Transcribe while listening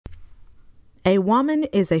A woman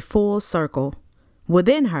is a full circle.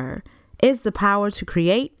 Within her is the power to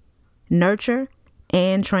create, nurture,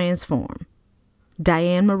 and transform.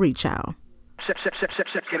 Diane Marie Chow. Check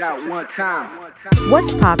it out one time.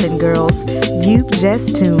 What's poppin', girls? You've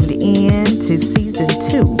just tuned in to season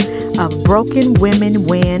 2 of Broken Women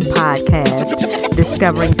Win podcast,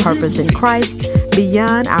 discovering purpose in Christ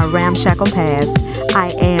beyond our ramshackle past.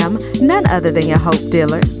 I am none other than your hope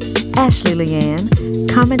dealer, Ashley Leanne,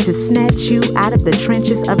 coming to snatch you out of the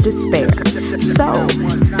trenches of despair. So,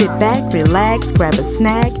 sit back, relax, grab a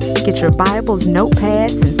snack, get your Bibles,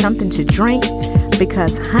 notepads, and something to drink,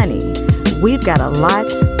 because, honey, we've got a lot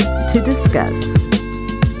to discuss.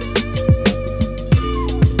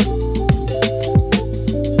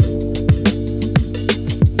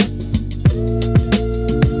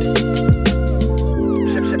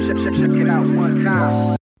 Check it out one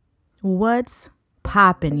time. What's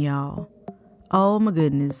poppin', y'all? Oh my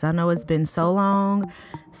goodness, I know it's been so long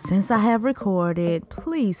since I have recorded.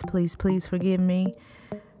 Please forgive me.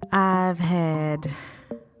 I've had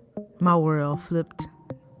my world flipped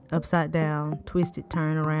upside down, twisted,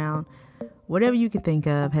 turned around. Whatever you can think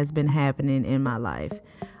of has been happening in my life.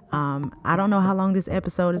 I don't know how long this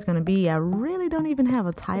episode is going to be. I really don't even have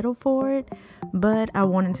a title for it, but I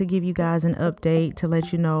wanted to give you guys an update to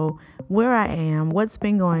let you know where I am, what's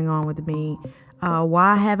been going on with me,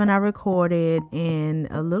 why haven't I recorded in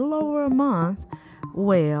a little over a month.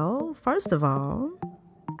 Well, first of all,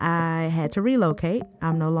 I had to relocate.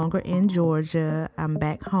 I'm no longer in Georgia. I'm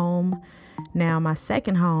back home now, my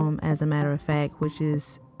second home, as a matter of fact, which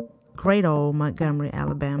is great old Montgomery,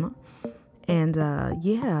 Alabama. And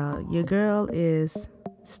yeah, your girl is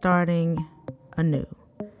starting anew.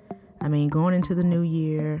 I mean, going into the new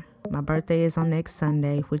year. My birthday is on next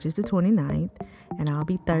Sunday, which is the 29th, and I'll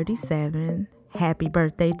be 37. Happy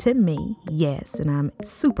birthday to me. Yes, and I'm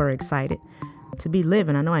super excited to be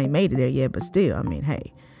living. I know I ain't made it there yet, but still, I mean,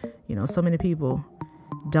 hey, you know, so many people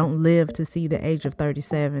don't live to see the age of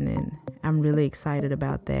 37, and I'm really excited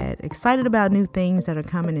about that. Excited about new things that are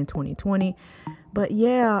coming in 2020. But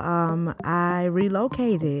yeah, I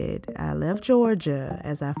relocated. I left Georgia,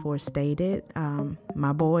 as I forestated.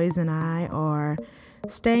 My boys and I are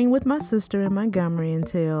staying with my sister in Montgomery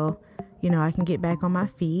until, you know, I can get back on my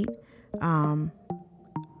feet.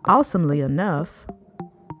 Awesomely enough,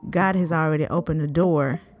 God has already opened the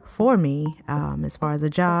door for me as far as a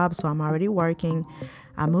job, so I'm already working.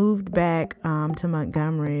 I moved back to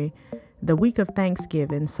Montgomery the week of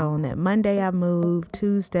Thanksgiving. So on that Monday I moved.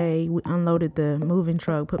 Tuesday we unloaded the moving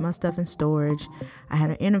truck, put my stuff in storage. I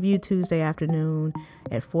had an interview Tuesday afternoon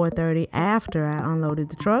at 4:30 after I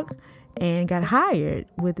unloaded the truck and got hired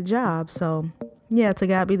with the job. So yeah, to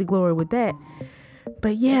God be the glory with that.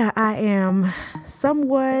 But yeah, I am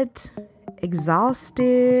somewhat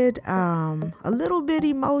exhausted, a little bit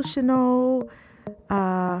emotional.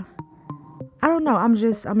 I don't know.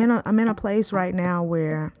 I'm in a place right now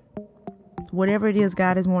where whatever it is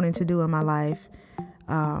God is wanting to do in my life,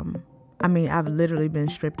 I mean, I've literally been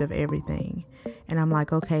stripped of everything. And I'm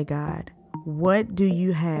like, okay, God, what do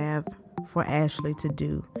you have for Ashley to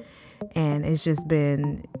do? And it's just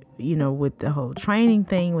been, you know, with the whole training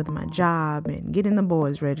thing with my job and getting the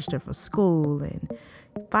boys registered for school and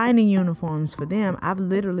finding uniforms for them, I've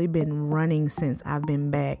literally been running since I've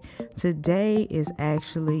been back. Today is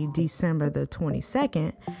actually December the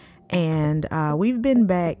 22nd, and we've been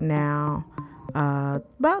back now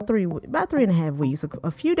about 3.5 weeks,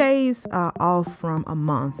 a few days off from a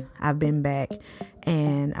month. I've been back,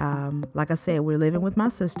 and like I said, we're living with my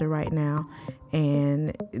sister right now,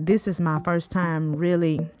 and this is my first time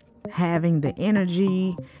really having the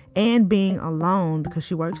energy and being alone, because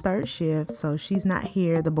she works third shift, so she's not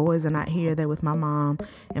here. The boys are not here. They're with my mom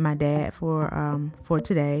and my dad for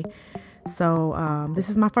today. So this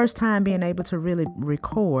is my first time being able to really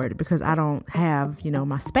record, because I don't have, you know,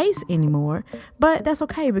 my space anymore. But that's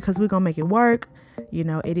okay, because we're gonna make it work. You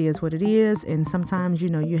know, it is what it is. And sometimes, you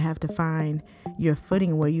know, you have to find your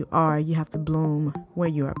footing where you are. You have to bloom where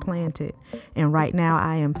you are planted. And right now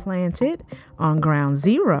I am planted on ground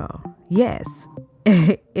zero. Yes,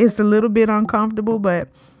 it's a little bit uncomfortable, but,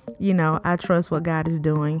 you know, I trust what God is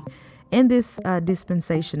doing in this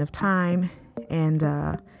dispensation of time. And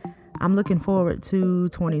I'm looking forward to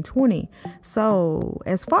 2020. So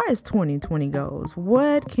as far as 2020 goes,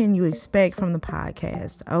 what can you expect from the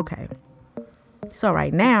podcast? Okay. So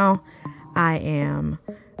right now I am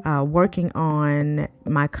working on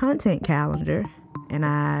my content calendar, and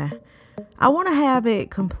I want to have it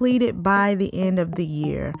completed by the end of the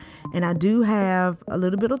year. And I do have a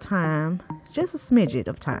little bit of time, just a smidget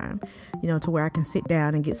of time, you know, to where I can sit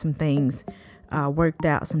down and get some things worked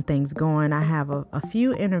out some things going. I have a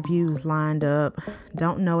few interviews lined up.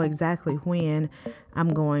 Don't know exactly when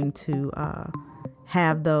I'm going to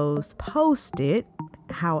have those posted.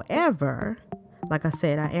 However, like I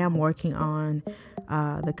said, I am working on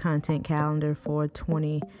the content calendar for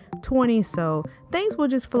 2020, so things will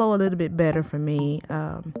just flow a little bit better for me.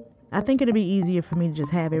 I think it'll be easier for me to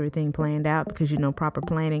just have everything planned out because, proper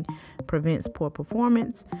planning prevents poor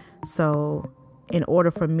performance. So in order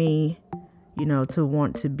for me, to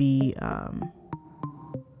want to be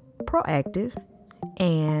proactive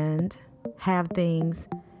and have things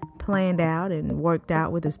planned out and worked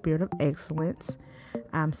out with a spirit of excellence,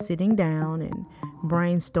 I'm sitting down and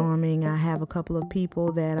brainstorming. I have a couple of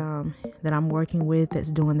people that I'm working with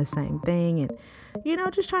that's doing the same thing,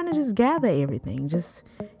 and just trying to just gather everything, just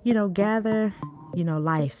gather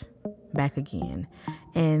life back again.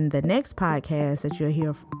 And the next podcast that you'll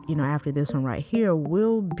hear after this one right here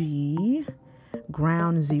will be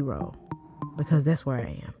ground zero, because that's where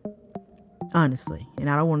I am, honestly. And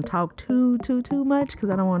I don't want to talk too much because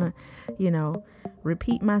I don't want to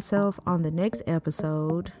repeat myself on the next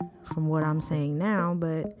episode from what I'm saying now,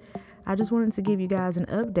 but I just wanted to give you guys an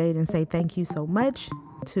update and say thank you so much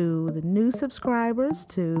to the new subscribers,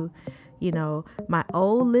 to my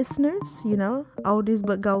old listeners, oldies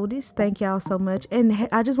but goldies. Thank y'all so much. And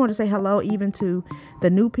I just want to say hello even to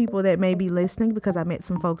the new people that may be listening, because I met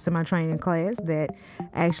some folks in my training class that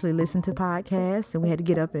actually listen to podcasts, and we had to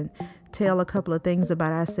get up and tell a couple of things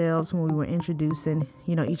about ourselves when we were introducing,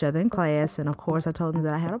 each other in class. And of course, I told them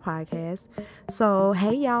that I had a podcast. So,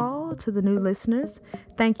 hey, y'all, to the new listeners,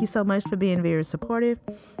 thank you so much for being very supportive.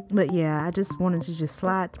 But yeah, I just wanted to just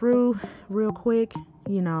slide through real quick.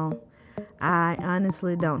 I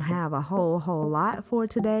honestly don't have a whole lot for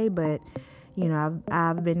today, but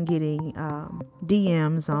I've been getting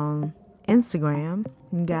DMs on Instagram.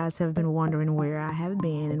 You guys have been wondering where I have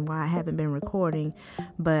been and why I haven't been recording,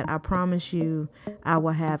 but I promise you I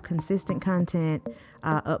will have consistent content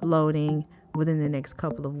uploading within the next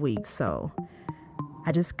couple of weeks. So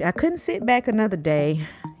I couldn't sit back another day,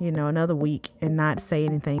 another week and not say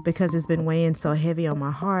anything, because it's been weighing so heavy on my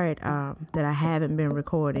heart that I haven't been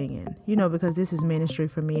recording. And, because this is ministry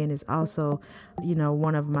for me, and it's also,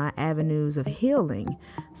 one of my avenues of healing.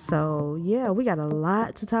 So, yeah, we got a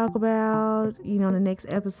lot to talk about, in the next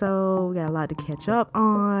episode. We got a lot to catch up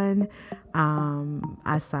on.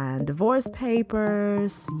 I signed divorce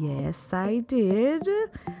papers. Yes, I did.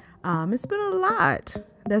 It's been a lot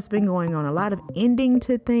that's been going on, a lot of ending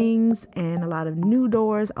to things and a lot of new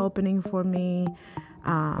doors opening for me.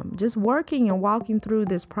 Just working and walking through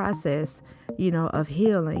this process, of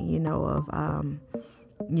healing, of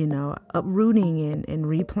uprooting and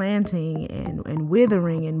replanting and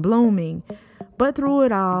withering and blooming. But through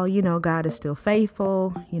it all, God is still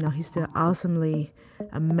faithful. He's still awesomely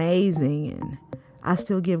amazing, and I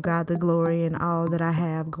still give God the glory in all that I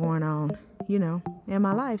have going on, in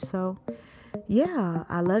my life. So yeah,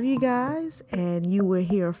 I love you guys, and you will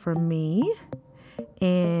hear from me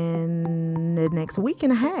in the next week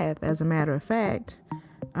and a half, as a matter of fact.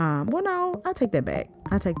 Well, no, I take that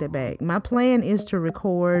back. My plan is to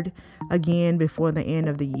record again before the end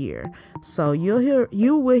of the year. So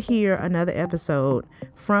you will hear another episode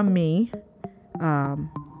from me,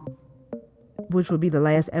 which will be the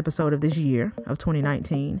last episode of this year of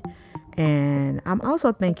 2019. And I'm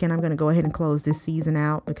also thinking I'm going to go ahead and close this season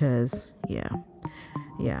out because, yeah,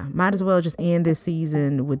 might as well just end this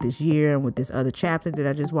season with this year and with this other chapter that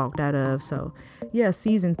I just walked out of. So, yeah,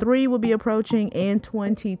 season 3 will be approaching in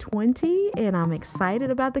 2020, and I'm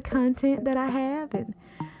excited about the content that I have and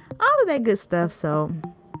all of that good stuff. So,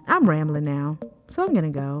 I'm rambling now, so I'm going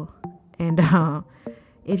to go. And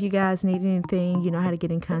if you guys need anything, you know how to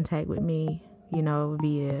get in contact with me,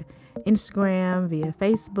 via Instagram, via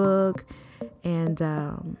Facebook, and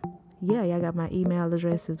y'all got my email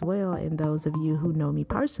address as well. And those of you who know me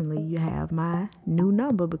personally, you have my new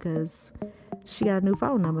number, because she got a new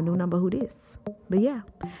phone number, new number, who this?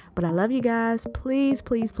 But I love you guys. Please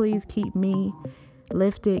keep me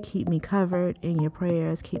lifted, keep me covered in your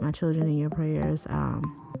prayers, keep my children in your prayers.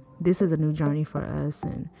 This is a new journey for us,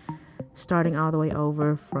 and starting all the way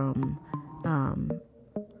over from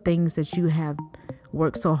things that you have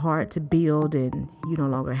worked so hard to build and you no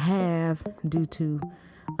longer have due to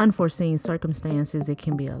unforeseen circumstances. It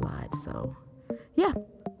can be a lot. So, yeah.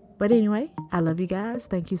 But anyway, I love you guys.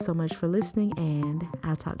 Thank you so much for listening, and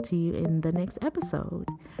I'll talk to you in the next episode.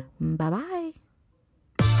 Bye-bye.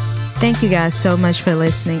 Thank you guys so much for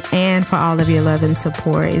listening and for all of your love and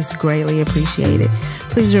support. It's greatly appreciated.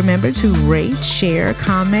 Please remember to rate, share,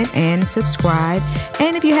 comment, and subscribe.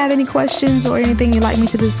 And if you have any questions or anything you'd like me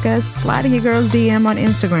to discuss, slide in your girl's DM on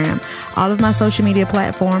Instagram. All of my social media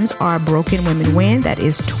platforms are Broken Women Win. That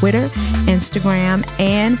is Twitter, Instagram,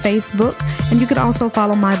 and Facebook. And you can also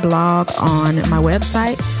follow my blog on my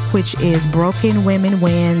website, which is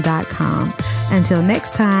brokenwomenwin.com. Until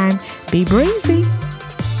next time, be breezy.